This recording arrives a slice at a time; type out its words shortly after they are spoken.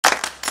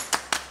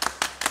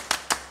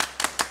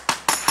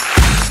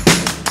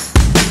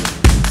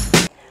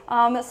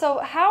So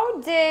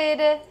how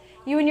did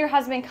you and your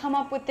husband come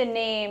up with the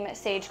name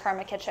Sage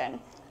Karma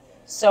Kitchen?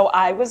 So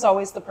I was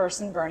always the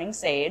person burning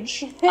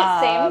sage.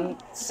 Same.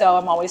 So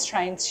I'm always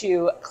trying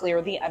to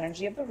clear the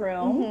energy of the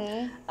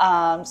room.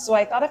 So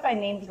I thought if I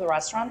named the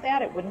restaurant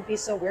that, it wouldn't be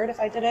so weird if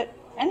I did it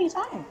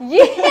anytime.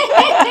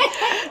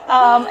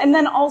 Yeah. And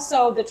then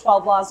also the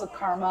 12 laws of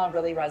karma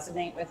really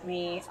resonate with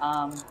me.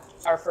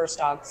 Our first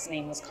dog's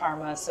name was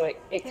Karma, so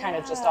it kind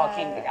of just all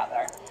came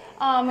together.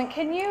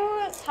 Can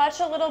you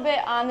touch a little bit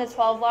on the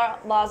 12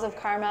 laws of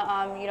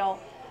karma, you know,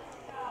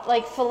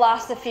 like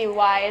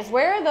philosophy-wise?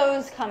 Where are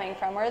those coming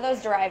from? Where are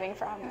those deriving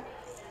from?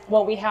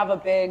 Well, we have a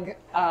big...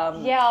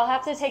 yeah, I'll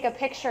have to take a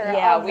picture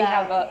of we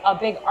have a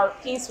big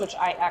art piece, which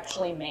I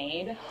actually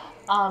made.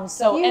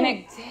 So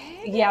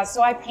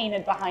I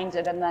painted behind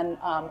it, and then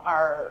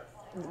our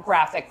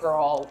graphic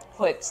girl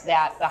put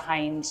that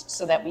behind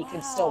so that we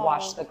could still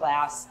wash the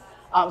glass.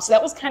 So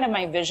that was kind of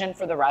my vision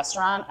for the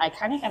restaurant. I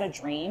kind of had a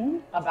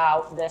dream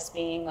about this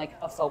being like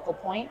a focal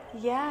point.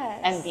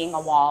 Yes. And being a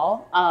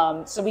wall.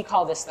 So we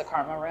call this the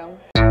Karma Room.